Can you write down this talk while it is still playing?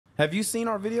Have you seen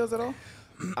our videos at all?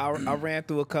 I ran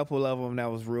through a couple of them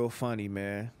that was real funny,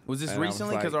 man. Was this And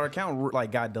recently? Because our account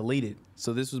like got deleted.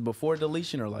 So this was before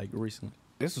deletion or like recently?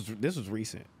 This was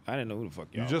recent. I didn't know who the fuck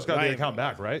y'all You just was. got the account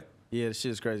back, right? Yeah, this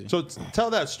shit is crazy. So tell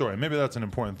that story. Maybe that's an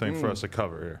important thing for us to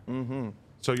cover here.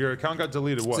 So your account got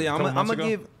deleted. What? So yeah, a couple I'm months gonna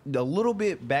ago? give a little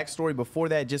bit backstory before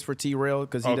that, just for T-Rail,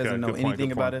 because he doesn't know good point, anything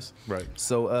good about point. us. Right.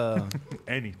 So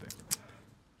Anything.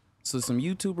 so some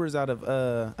YouTubers out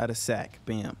of SAC,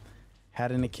 bam,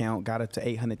 had an account, got up to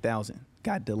 800,000,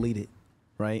 got deleted,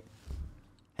 right?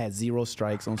 Had 0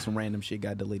 strikes on some random shit,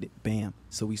 got deleted, bam.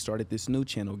 So we started this new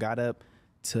channel, got up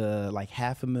to like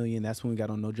 500,000. That's when we got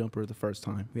on No Jumper the first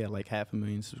time. We had like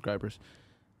 500,000 subscribers.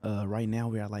 Right now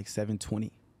we're at like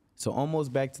 720. So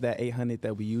almost back to that 800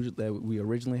 that we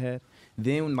originally had.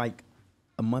 Then like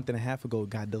a month and a half ago, it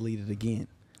got deleted again.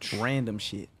 Random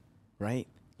shit, right?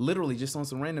 Literally just on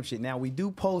some random shit. Now we do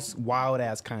post wild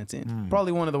ass content.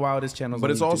 Probably one of the wildest channels. But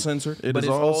on it's all YouTube. censored. It But is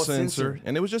it's all censored.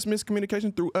 And it was just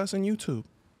miscommunication through us and YouTube.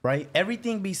 right?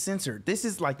 Everything be censored. This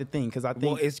is like the thing, because I think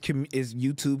Well, is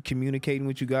YouTube communicating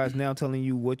with you guys now, telling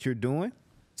you what you're doing?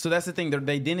 so. That's the thing.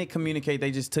 They didn't communicate. They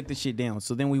just took the shit down.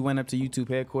 So then we went up to YouTube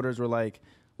headquarters. We're like,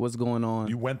 "What's going on?"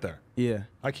 You went there. Yeah.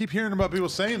 I keep hearing about people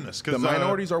saying this The because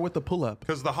minorities are with the pull-up.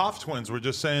 Because the Hoff twins were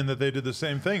just saying that they did the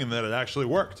same thing and that it actually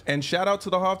worked. And shout out to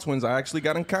the Hoff twins. I actually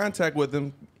got in contact with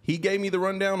him. He gave me the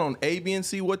rundown on A, B, and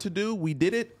C what to do. We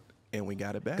did it, and we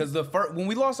got it back. Because when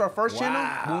we lost our first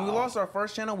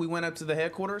channel, we went up to the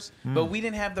headquarters, but we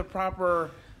didn't have the proper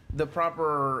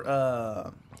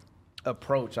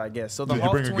approach, I guess. So the Did you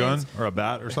Hoff bring a gun twins, or a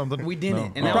bat or something? we didn't. No.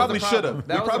 And We that was probably the problem. should've.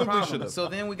 That We was the probably problem. should've. So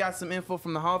then we got some info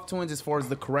from the Hoff twins as far as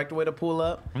the correct way to pull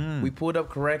up. We pulled up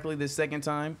correctly the second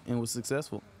time and was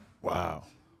successful. Wow.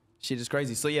 Shit is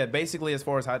crazy. So yeah, basically, as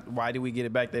far as why did we get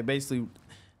it back, they basically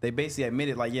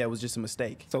admitted like, yeah, it was just a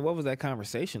mistake. So what was that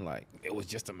conversation like? It was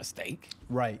just a mistake.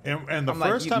 Right. And the I'm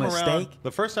like, first you time mistake?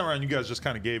 around, you guys just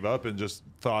kind of gave up and just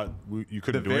thought you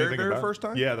couldn't The do very, anything very about it? first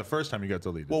time? Yeah, the first time you got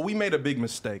deleted. Well, we made a big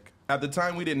mistake. At the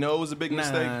time, we didn't know it was a big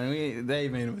mistake. They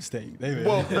made a mistake.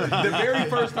 Well, the very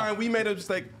first time we made a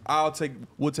mistake,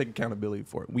 we'll take accountability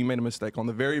for it. We made a mistake on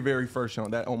the very, very first channel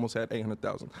that almost had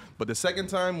 800,000. But the second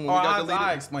time when we got deleted,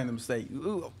 I explained the mistake.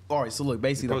 Ooh, all right, so look,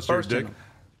 basically the posted your first dick? channel.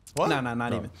 What? No,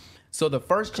 not even. So the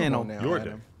first channel, on now, Your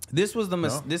Adam. dick. this was No?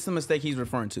 this is the mistake he's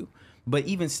referring to. But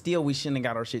even still, we shouldn't have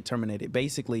got our shit terminated.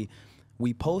 Basically,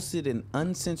 we posted an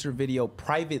uncensored video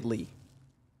privately.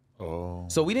 Oh.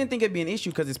 So we didn't think it'd be an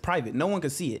issue because it's private. No one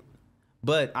could see it.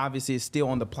 But obviously, it's still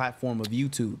on the platform of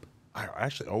YouTube. I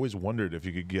actually always wondered if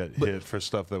you could get hit for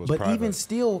stuff that was But private. even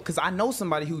still, because I know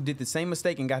somebody who did the same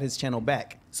mistake and got his channel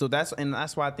back. So that's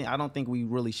why I don't think we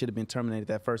really should have been terminated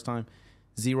that first time.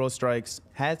 0 strikes.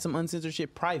 Had some uncensored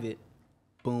shit private.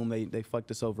 Boom, they fucked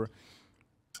us over.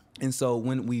 And so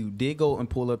when we did go and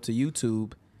pull up to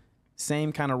YouTube,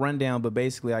 same kind of rundown, but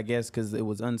basically I guess because it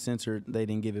was uncensored, they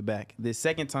didn't give it back. The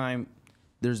second time,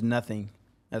 there's nothing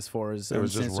as far as it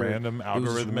was just uncensored. random It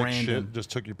was just algorithmic random. shit just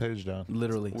took your page down.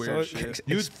 Literally. Weird shit.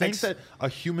 You'd think that a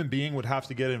human being would have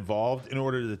to get involved in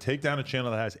order to take down a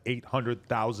channel that has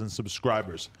 800,000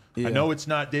 subscribers. Yeah. I know it's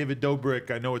not David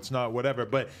Dobrik. I know it's not whatever,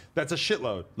 but that's a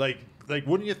shitload. Like,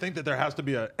 wouldn't you think that there has to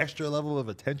be an extra level of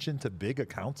attention to big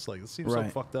accounts? Like, this seems so Right.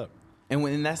 fucked up. And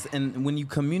when you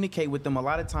communicate with them, a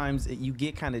lot of times you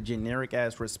get kind of generic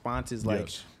ass responses like,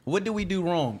 Yes. "What did we do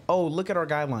wrong? Oh, look at our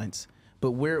guidelines."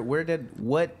 But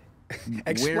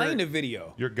Explain the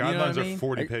video. Your know guidelines what I mean? are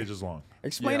 40 pages long.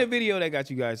 Explain Yeah. the video that got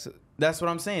you guys. That's what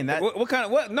I'm saying. That What kind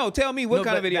of what? No, tell me what No,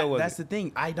 kind of but video was That's it? the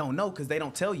thing. I don't know because they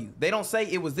don't tell you. They don't say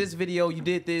it was this video. You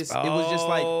did this. It was just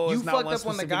like Oh, you it's not fucked one up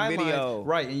on the specific guidelines, video.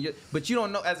 right? And but you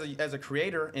don't know as a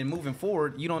creator and moving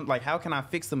forward. You don't like how can I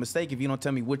fix the mistake if you don't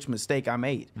tell me which mistake I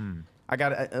made? I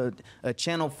got a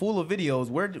channel full of videos.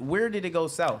 Where did it go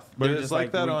south? But They're it's just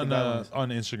like that read the on guidelines. on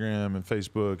Instagram and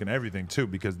Facebook and everything too,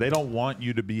 because they don't want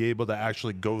you to be able to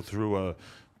actually go through a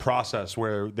process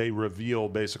where they reveal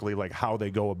basically like how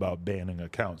they go about banning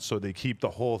accounts. So they keep the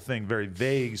whole thing very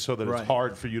vague so that Right. it's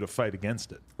hard for you to fight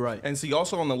against it. Right. And see,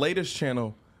 also on the latest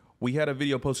channel, we had a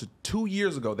video posted 2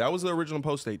 years ago. That was the original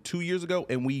post date 2 years ago,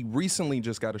 and we recently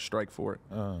just got a strike for it.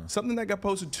 Something that got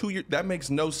posted 2 years, that makes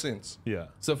no sense. Yeah.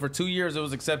 So for 2 years it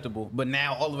was acceptable, but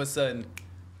now all of a sudden,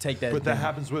 take that. But that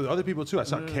happens with other people too. I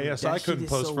saw KSI that couldn't shit is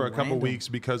post so for a couple random. weeks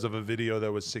because of a video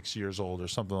that was 6 years old or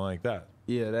something like that.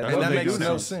 Yeah, That's And what that they makes do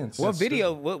no now. sense. What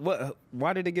video? What?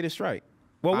 Why did they get a strike?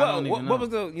 Well, I don't what even was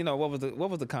the what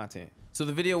was the content? So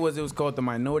the video it was called the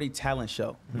Minority Talent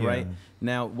Show, right?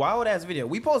 Now, wild ass video.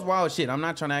 We post wild shit. I'm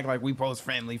not trying to act like we post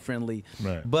friendly.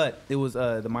 Right. But it was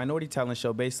the Minority Talent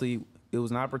Show. Basically, it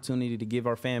was an opportunity to give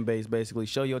our fan base basically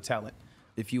show your talent.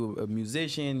 If you a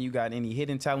musician, you got any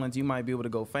hidden talents, you might be able to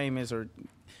go famous or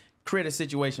create a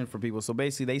situation for people. So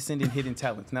basically, they send in hidden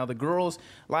talents. Now the girls,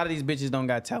 a lot of these bitches don't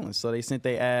got talents, so they sent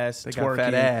their ass got twerking,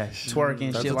 fat ass.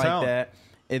 twerking, That's shit a like talent. that.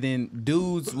 And then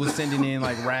dudes was sending in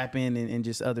like rapping and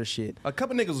just other shit. A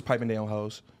couple niggas was piping down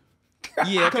hoes.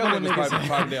 Yeah, A couple niggas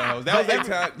piping down hoes. That was their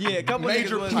time. Yeah, a couple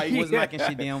major niggas pipe. was knocking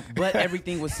shit down, but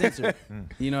everything was censored.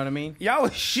 You know what I mean? Y'all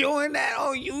was showing that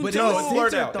on YouTube. But No, it's it's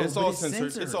blurred censored, out. though, It's but all it's censored.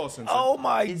 censored. It's all censored. Oh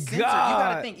my It's god! censored. You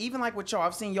gotta think, even like with y'all,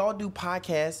 I've seen y'all do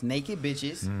podcasts, naked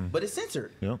bitches, but it's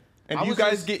censored. Yep. And I do you was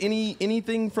guys just- get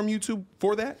anything from YouTube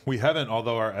for that? We haven't,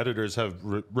 although our editors have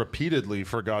repeatedly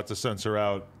forgot to censor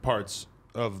out parts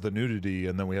of the nudity,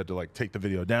 and then we had to like take the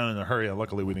video down in a hurry, and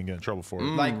luckily we didn't get in trouble for it.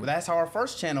 Like that's how our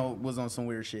first channel was on some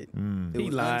weird shit. It He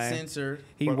was lying. uncensored.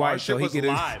 He But our white, shit so he was get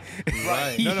live.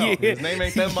 Right. No, no. Yeah. His name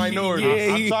ain't that minority.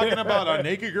 Yeah. I'm talking about a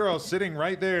naked girl sitting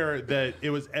right there that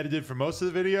it was edited for most of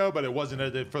the video, but it wasn't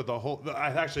edited for the whole. I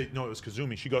actually, no, it was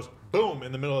Kazumi. She goes, boom,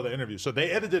 in the middle of the interview. So they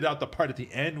edited out the part at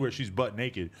the end where she's butt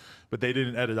naked, but they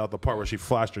didn't edit out the part where she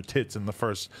flashed her tits in the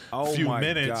first Oh few my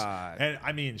minutes. God. And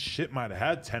I mean, shit might have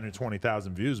had 10 or 20,000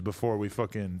 views before we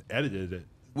fucking edited it.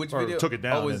 Which or video? took it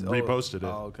down and reposted it.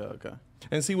 Oh, okay.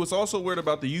 And see, what's also weird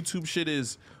about the YouTube shit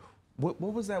is, what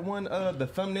was that one? The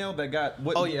thumbnail that got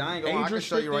what? Oh yeah, I ain't gonna. I age can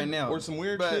show you right restricted now. or some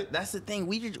weird but shit. That's the thing.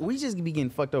 We just be getting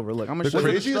fucked over. Look, I'm gonna The show you.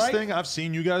 craziest strike? thing I've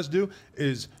seen you guys do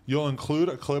is you'll include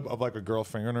a clip of like a girl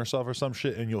fingering herself or some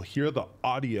shit, and you'll hear the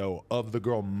audio of the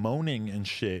girl moaning and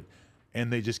shit,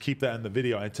 and they just keep that in the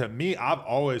video. And to me, I've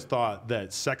always thought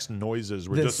that sex noises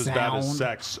were The just as bad as sound.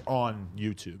 sex on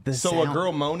YouTube. So a sound-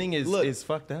 girl moaning is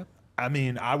fucked up. I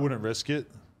mean, I wouldn't risk it.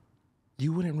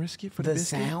 You wouldn't risk it for the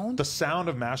biscuit? sound. The sound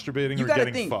of masturbating You or gotta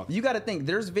getting think. fucked. You gotta think.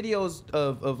 There's videos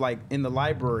of like in the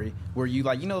library where you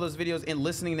like those videos in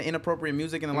listening to inappropriate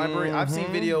music in the library. I've seen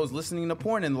videos listening to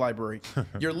porn in the library.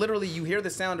 You're literally you hear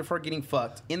the sound of her getting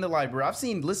fucked in the library. I've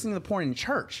seen listening to porn in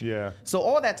church. Yeah. So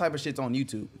all that type of shit's on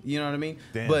YouTube. You know what I mean?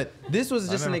 Damn. But this was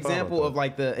just an never thought about example that. of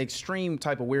like the extreme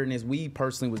type of weirdness we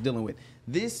personally was dealing with.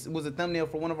 This was a thumbnail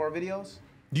for one of our videos.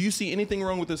 Do you see anything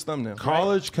wrong with this thumbnail?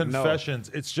 College confessions.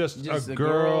 It's just Just a a girl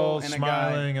girl and a guy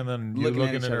smiling and then you looking at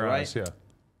looking each in her other, eyes. right? Yeah.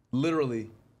 Literally,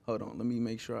 hold on. Let me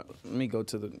make sure. Let me go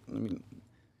to the. I'm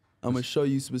gonna show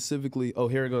you specifically. Oh,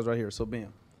 here it goes right here. So,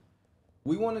 bam.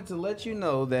 We wanted to let you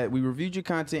know that we reviewed your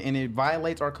content and it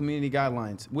violates our community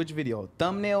guidelines. Which video?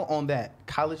 Thumbnail on that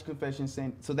college confession.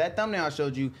 So that thumbnail I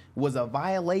showed you was a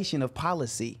violation of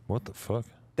policy. What the fuck?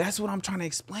 That's what I'm trying to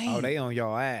explain. Oh, they on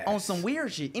y'all ass. on some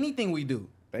weird shit. Anything we do,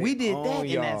 They we did on that,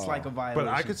 and that's y'all. like a violation.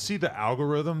 But I could see the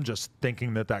algorithm just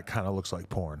thinking that kind of looks like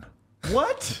porn.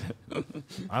 what?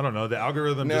 I don't know. The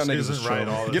algorithm Now just niggas is isn't right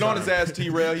trolling. all the Get time. on his ass,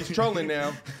 T-Rail. He's trolling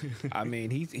now. I mean,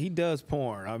 he does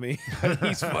porn. I mean,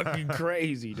 he's fucking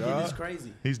crazy, It dog. is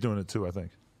crazy. He's doing it too, I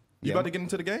think. You about to get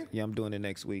into the game? Yeah, I'm doing it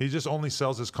next week. He just only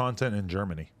sells his content in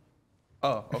Germany.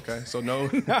 Oh, okay. So no.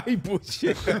 He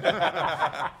bullshit.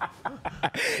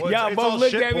 Well, Y'all it's both all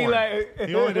looked shit at me porn. like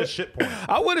He only does shit porn.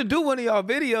 I want to do one of y'all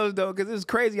videos though, cause it's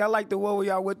crazy. I like the one where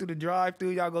y'all went through the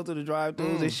drive-through. Y'all go through the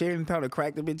drive-throughs and sharing how to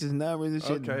crack the bitches' numbers and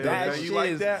shit. Okay, that okay. shit You like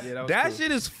is, that? Yeah, that was that cool.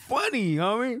 shit is funny,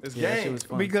 homie. It's Yeah, that shit game. was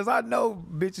fun. Because I know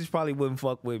bitches probably wouldn't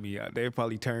fuck with me. They'd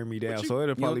probably turn me down. So it'll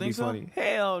don't probably be think so? funny.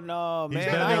 Hell no, He's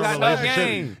man. been I in ain't a got no relationship.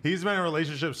 game. He's been in a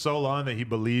relationship so long that he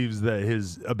believes that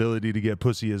his ability to get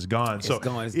pussy is gone. So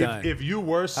gone, it's if, done. if you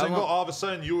were single, long- all of a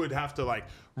sudden you would have to like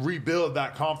rebuild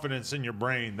that confidence in your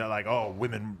brain that like, oh,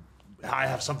 women, I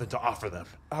have something to offer them.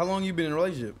 How long you been in a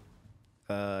relationship?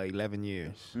 11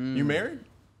 years. You married?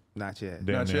 Not yet.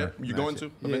 Damn Not near. yet. You going to?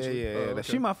 Yeah, eventually? yeah. Oh, okay.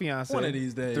 She my fiance. One of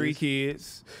these days. 3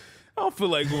 kids. I don't feel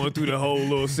like going through the whole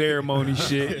little ceremony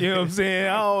shit. You know what I'm saying?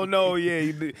 I don't know.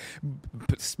 Yeah,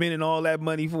 spending all that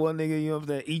money for a nigga. You know what I'm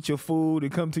saying? Eat your food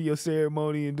and come to your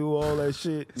ceremony and do all that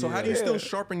shit. So how do you still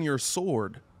sharpen your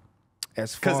sword?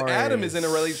 As Because far Adam as, is in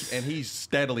a relationship and he's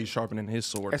steadily sharpening his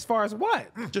sword. As far as what?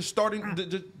 Just starting,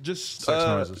 just Sex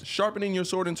noises. sharpening your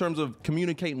sword in terms of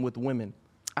communicating with women.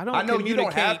 I don't. I know you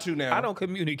don't have communicate- to now. I don't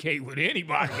communicate with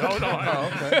anybody. Hold on.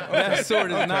 That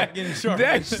sword is not getting sharp.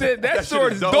 That shit, that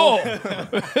sword is dull.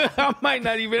 I might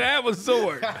not even have a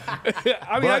sword. I mean,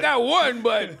 I But- got one,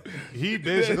 but He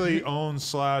basically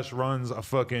owns / runs a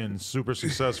fucking super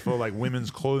successful like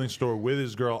women's clothing store with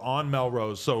his girl on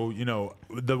Melrose. So, you know,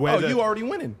 the way Oh, that you already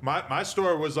winning. my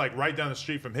store was like right down the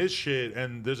street from his shit,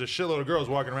 and there's a shitload of girls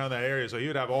walking around that area. So he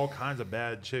would have all kinds of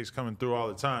bad chicks coming through all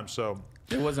the time. So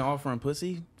It wasn't offering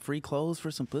pussy free clothes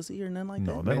for some pussy or nothing like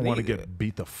No, that? they don't Man, want to they- get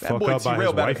beat the That fuck boy up by T-Rail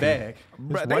his about a wifey. bag. His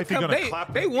Bruh, wifey gonna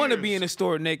clap they their want to be ears. in the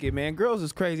store naked, man. Girls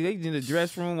is crazy. They in the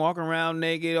dress room, walking around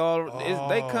naked.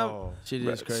 They come. Oh. Shit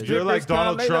is crazy. You're like Strippers come,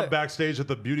 Donald they Trump look- backstage at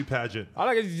the beauty pageant. All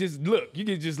I can just look. You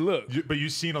can just look. But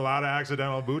you've seen a lot of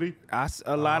accidental booty?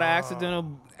 A lot of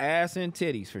accidental ass and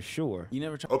titties for sure. You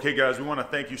never tried. Okay, guys, we want to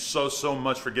thank you so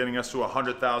much for getting us to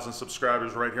 100,000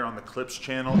 subscribers right here on the Clips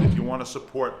channel. If you want to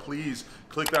support, please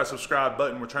click that subscribe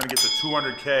button. We're trying to get to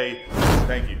 200K.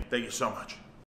 Thank you so much.